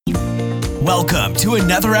Welcome to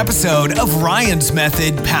another episode of Ryan's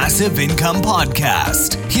Method Passive Income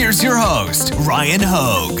Podcast. Here's your host, Ryan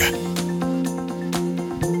Hogue.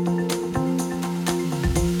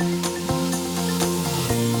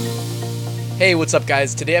 Hey, what's up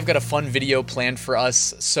guys? Today I've got a fun video planned for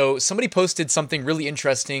us. So somebody posted something really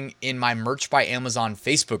interesting in my Merch by Amazon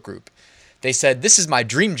Facebook group. They said, this is my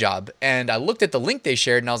dream job. And I looked at the link they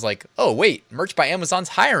shared and I was like, oh wait, Merch by Amazon's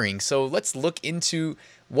hiring. So let's look into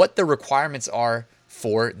what the requirements are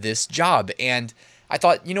for this job. And I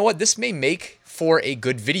thought, you know what, this may make for a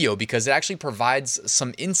good video because it actually provides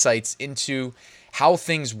some insights into how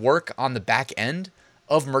things work on the back end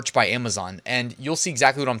of Merch by Amazon. And you'll see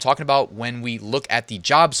exactly what I'm talking about when we look at the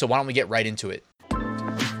job. So why don't we get right into it?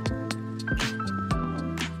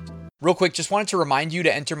 Real quick, just wanted to remind you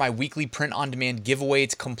to enter my weekly print-on-demand giveaway.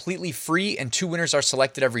 It's completely free and 2 winners are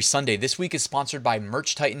selected every Sunday. This week is sponsored by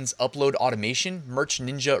Merch Titans Upload Automation, Merch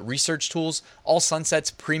Ninja Research Tools, All Sunsets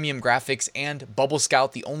Premium Graphics, and Bubble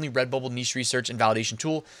Scout, the only Redbubble niche research and validation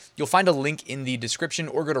tool. You'll find a link in the description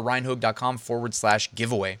or go to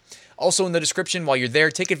ryanhogue.com/giveaway. Also in the description, while you're there,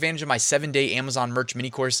 take advantage of my 7-day Amazon merch mini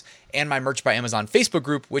course and my Merch by Amazon Facebook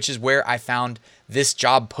group, which is where I found this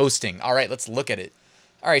job posting. All right, let's look at it.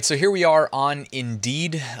 All right, so here we are on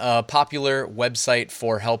Indeed, a popular website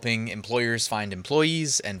for helping employers find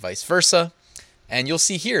employees and vice versa. And you'll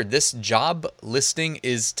see here, this job listing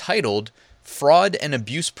is titled Fraud and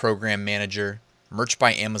Abuse Program Manager, Merch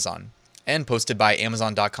by Amazon, and posted by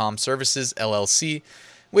Amazon.com Services, LLC,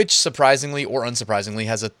 which surprisingly or unsurprisingly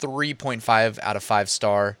has a 3.5 out of 5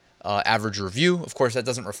 star average review. Of course, that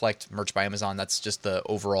doesn't reflect Merch by Amazon. That's just the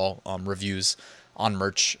overall reviews on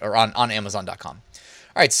Merch or on Amazon.com.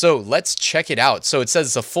 All right, so let's check it out. So it says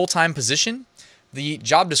it's a full-time position. The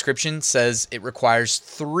job description says it requires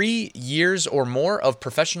 3 years or more of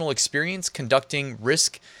professional experience conducting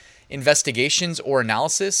risk investigations or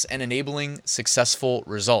analysis and enabling successful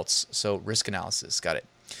results. So risk analysis, got it.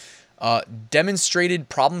 Demonstrated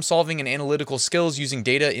problem-solving and analytical skills using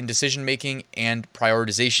data in decision-making and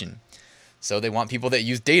prioritization. So they want people that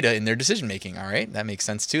use data in their decision-making. All right, that makes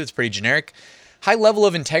sense too. It's pretty generic. High level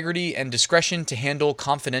of integrity and discretion to handle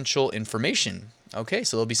confidential information. Okay,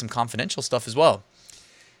 so there'll be some confidential stuff as well.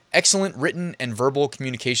 Excellent written and verbal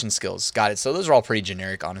communication skills. Got it. So those are all pretty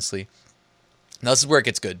generic, honestly. Now this is where it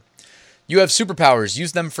gets good. You have superpowers.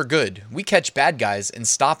 Use them for good. We catch bad guys and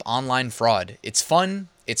stop online fraud. It's fun.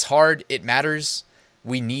 It's hard. It matters.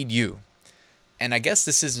 We need you. And I guess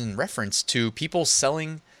this is in reference to people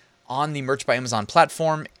selling on the Merch by Amazon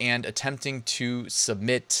platform and attempting to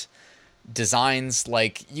submit designs.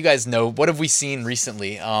 Like, you guys know, what have we seen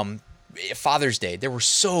recently? Father's Day, there were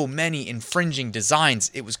so many infringing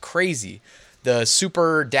designs. It was crazy. The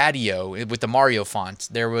Super Daddy-O with the Mario font.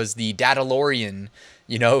 There was the Dadalorian,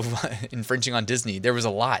 infringing on Disney. There was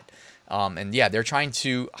a lot. And yeah, they're trying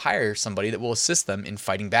to hire somebody that will assist them in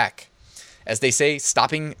fighting back. As they say,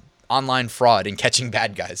 stopping online fraud and catching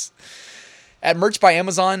bad guys. At Merch by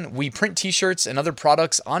Amazon, we print t-shirts and other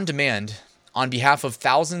products on demand on behalf of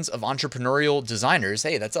thousands of entrepreneurial designers,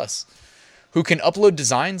 hey, that's us, who can upload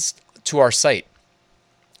designs to our site.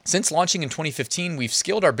 Since launching in 2015, we've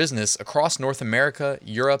scaled our business across North America,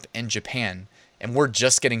 Europe, and Japan, and we're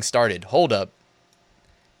just getting started. Hold up.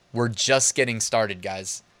 We're just getting started,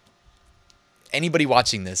 guys. Anybody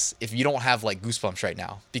watching this, if you don't have like goosebumps right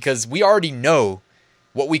now, because we already know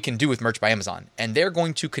what we can do with Merch by Amazon, and they're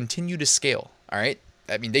going to continue to scale, all right?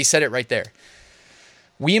 I mean, they said it right there.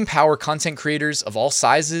 We empower content creators of all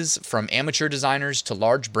sizes, from amateur designers to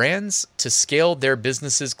large brands, to scale their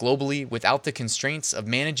businesses globally without the constraints of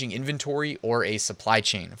managing inventory or a supply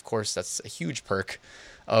chain. Of course, that's a huge perk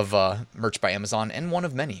of Merch by Amazon, and one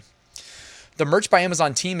of many. The Merch by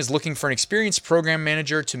Amazon team is looking for an experienced program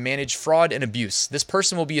manager to manage fraud and abuse. This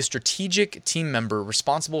person will be a strategic team member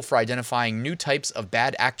responsible for identifying new types of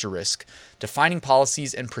bad actor risk, defining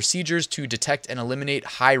policies and procedures to detect and eliminate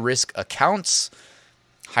high-risk accounts.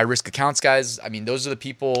 High-risk accounts, guys, I mean, those are the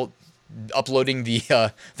people uploading the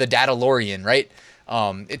Dadalorian, right?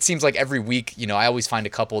 It seems like every week, I always find a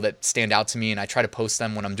couple that stand out to me, and I try to post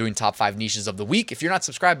them when I'm doing top 5 niches of the week. If you're not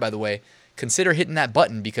subscribed, by the way, consider hitting that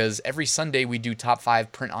button, because every Sunday we do top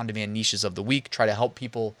 5 print-on-demand niches of the week, try to help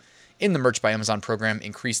people in the Merch by Amazon program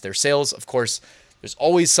increase their sales. Of course, there's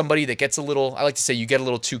always somebody that gets a little, I like to say, you get a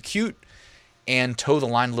little too cute and toe the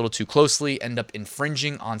line a little too closely, end up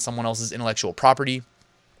infringing on someone else's intellectual property.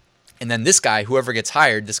 And then this guy, whoever gets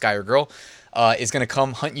hired, this guy or girl, is going to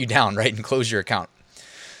come hunt you down, right, and close your account.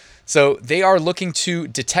 So they are looking to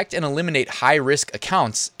detect and eliminate high-risk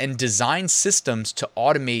accounts and design systems to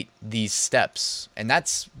automate these steps. And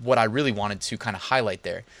that's what I really wanted to kind of highlight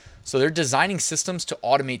there. So they're designing systems to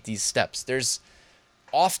automate these steps. There's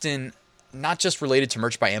often, not just related to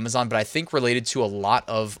Merch by Amazon, but I think related to a lot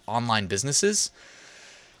of online businesses,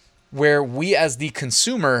 where we as the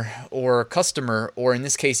consumer or customer, or in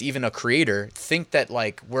this case, even a creator, think that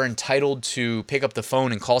like we're entitled to pick up the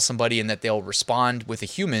phone and call somebody and that they'll respond with a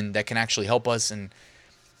human that can actually help us. And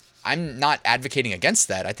I'm not advocating against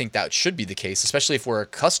that. I think that should be the case, especially if we're a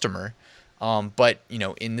customer. But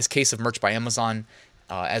in this case of Merch by Amazon,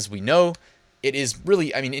 as we know, it is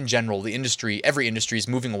really, in general, every industry is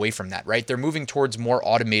moving away from that, right? They're moving towards more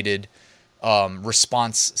automated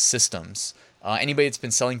response systems. Anybody that's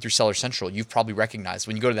been selling through Seller Central, you've probably recognized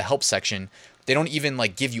when you go to the help section, they don't even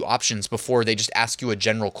like give you options before. They just ask you a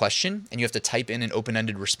general question and you have to type in an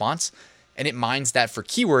open-ended response, and it mines that for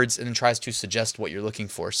keywords and then tries to suggest what you're looking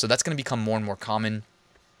for. So that's going to become more and more common.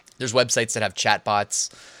 There's websites that have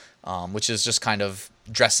chatbots, which is just kind of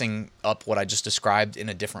dressing up what I just described in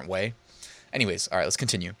a different way. Anyways, all right, let's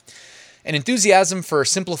continue. An enthusiasm for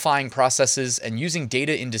simplifying processes and using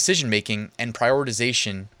data in decision-making and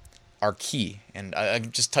prioritization are key. And I'm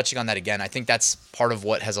just touching on that again. I think that's part of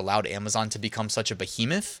what has allowed Amazon to become such a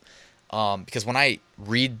behemoth. Because when I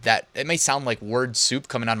read that, it may sound like word soup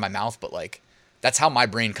coming out of my mouth, but like that's how my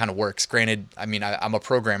brain kind of works. Granted, I'm a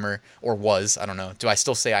programmer, or was. I don't know. Do I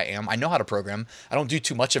still say I am? I know how to program. I don't do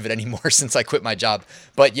too much of it anymore since I quit my job.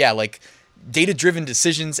 But yeah, like data-driven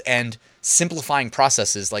decisions and simplifying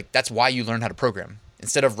processes, like that's why you learn how to program.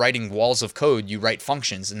 Instead of writing walls of code, you write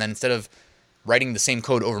functions. And then instead of writing the same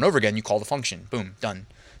code over and over again, you call the function. Boom, done.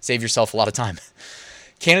 Save yourself a lot of time.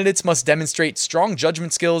 Candidates must demonstrate strong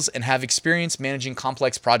judgment skills and have experience managing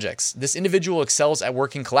complex projects. This individual excels at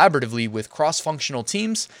working collaboratively with cross-functional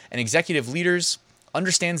teams and executive leaders,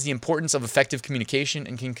 understands the importance of effective communication,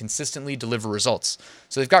 and can consistently deliver results.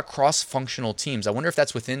 So they've got cross-functional teams. I wonder if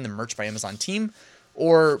that's within the Merch by Amazon team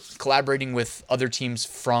or collaborating with other teams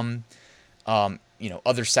from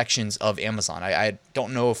other sections of Amazon. I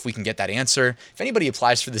don't know if we can get that answer. If anybody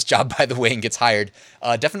applies for this job, by the way, and gets hired,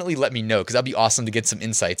 definitely let me know, because that'd be awesome to get some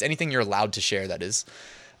insights. Anything you're allowed to share, that is.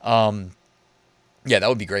 Yeah, that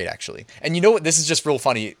would be great, actually. And you know what? This is just real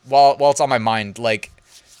funny. While it's on my mind, like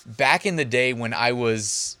back in the day when I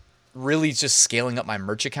was really just scaling up my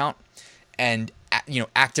merch account and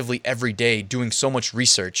actively every day doing so much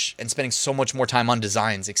research and spending so much more time on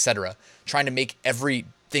designs, etc., trying to make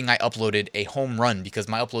everything I uploaded a home run because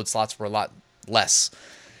my upload slots were a lot less.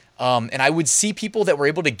 And I would see people that were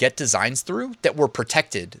able to get designs through that were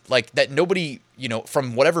protected, like that nobody,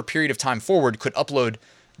 from whatever period of time forward could upload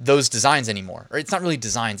those designs anymore. Or it's not really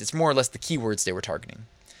designs, it's more or less the keywords they were targeting.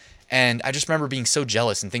 And I just remember being so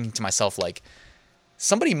jealous and thinking to myself, like,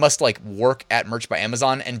 somebody must like work at Merch by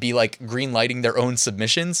Amazon and be like green lighting their own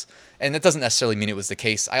submissions. And that doesn't necessarily mean it was the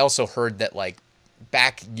case. I also heard that like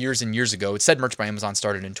back years and years ago, it said Merch by Amazon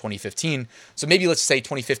started in 2015. So maybe let's say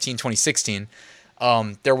 2015, 2016,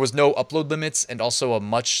 there was no upload limits and also a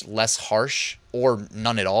much less harsh or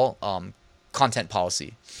none at all content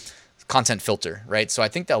policy, content filter, right? So I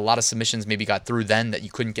think that a lot of submissions maybe got through then that you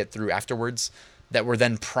couldn't get through afterwards, that were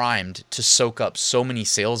then primed to soak up so many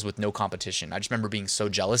sales with no competition. I just remember being so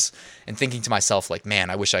jealous and thinking to myself, like, man,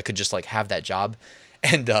 I wish I could just like have that job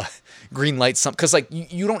and green light some, because like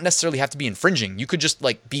you don't necessarily have to be infringing. You could just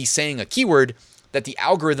like be saying a keyword that the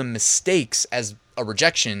algorithm mistakes as a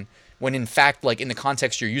rejection when in fact, like in the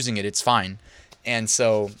context you're using it, it's fine. And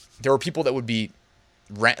so there were people that would be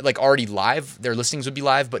like already live, their listings would be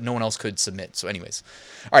live, but no one else could submit. So anyways,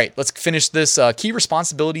 all right, let's finish this. Key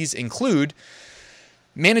responsibilities include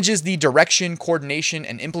manages the direction, coordination,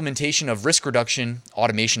 and implementation of risk reduction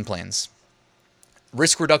automation plans.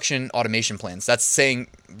 Risk reduction automation plans. That's saying,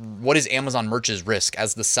 what is Amazon Merch's risk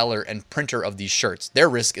as the seller and printer of these shirts? Their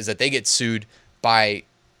risk is that they get sued by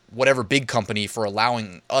whatever big company for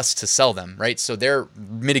allowing us to sell them, right? So they're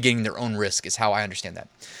mitigating their own risk is how I understand that.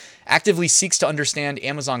 Actively seeks to understand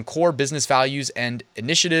Amazon core business values and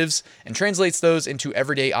initiatives and translates those into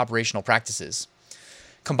everyday operational practices.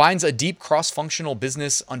 Combines a deep cross-functional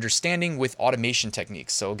business understanding with automation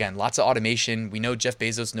techniques. So again, lots of automation. We know Jeff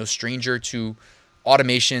Bezos, no stranger to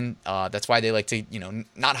automation. That's why they like to,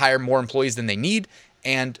 not hire more employees than they need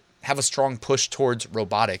and have a strong push towards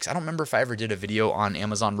robotics. I don't remember if I ever did a video on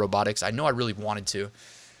Amazon robotics. I know I really wanted to.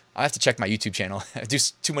 I have to check my YouTube channel. I do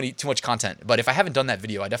too much content. But if I haven't done that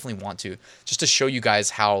video, I definitely want to, just to show you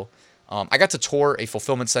guys how I got to tour a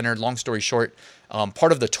fulfillment center. Long story short,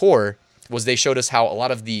 part of the tour was they showed us how a lot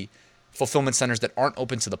of the fulfillment centers that aren't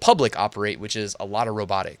open to the public operate, which is a lot of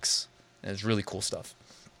robotics. And it's really cool stuff.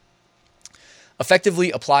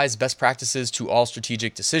 effectively applies best practices to all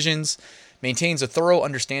strategic decisions, maintains a thorough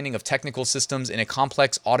understanding of technical systems in a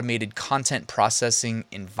complex automated content processing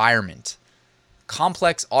environment.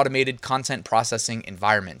 Complex automated content processing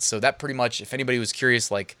environment. So that pretty much, if anybody was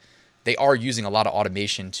curious, like they are using a lot of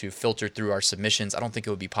automation to filter through our submissions. I don't think it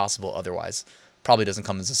would be possible otherwise. Probably doesn't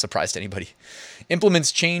come as a surprise to anybody.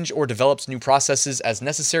 Implements change or develops new processes as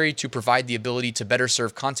necessary to provide the ability to better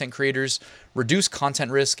serve content creators, reduce content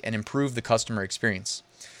risk, and improve the customer experience.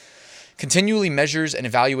 Continually measures and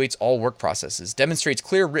evaluates all work processes, demonstrates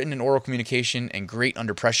clear written and oral communication and great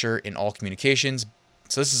under pressure in all communications.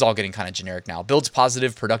 So this is all getting kind of generic now. Builds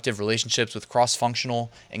positive, productive relationships with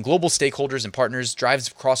cross-functional and global stakeholders and partners, drives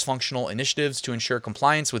cross-functional initiatives to ensure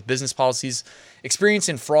compliance with business policies, experience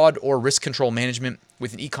in fraud or risk control management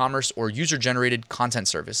with an e-commerce or user-generated content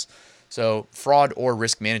service. So fraud or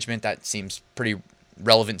risk management, that seems pretty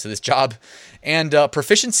relevant to this job. And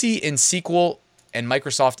proficiency in SQL and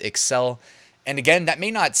Microsoft Excel. And again, that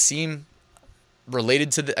may not seem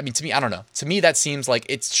related to to me, I don't know. To me, that seems like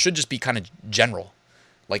it should just be kind of general.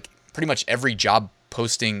 Like pretty much every job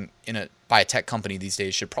posting by a tech company these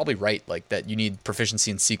days should probably write like that you need proficiency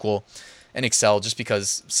in SQL and Excel, just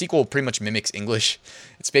because SQL pretty much mimics English.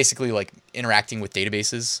 It's basically like interacting with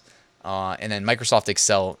databases. And then Microsoft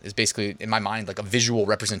Excel is basically, in my mind, like a visual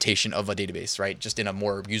representation of a database, right? Just in a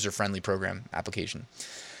more user-friendly program application.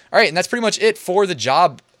 All right, and that's pretty much it for the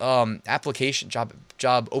job application,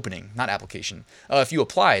 job opening, not application. If you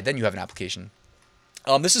apply, then you have an application.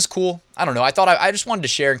 This is cool. I don't know. I just wanted to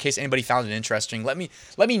share in case anybody found it interesting. Let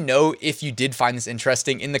me know if you did find this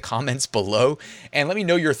interesting in the comments below, and let me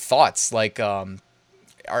know your thoughts. Like,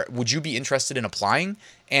 would you be interested in applying?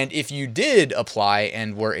 And if you did apply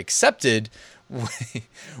and were accepted,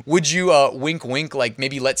 would you wink wink, like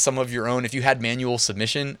maybe let some of your own, if you had manual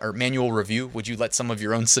submission or manual review, would you let some of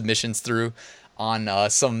your own submissions through on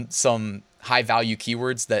some high value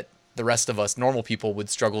keywords that the rest of us normal people would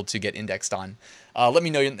struggle to get indexed on? Let me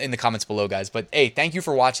know in the comments below, guys. But hey, thank you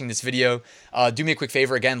for watching this video. Do me a quick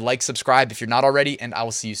favor again, like, subscribe if you're not already, and I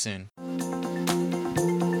will see you soon.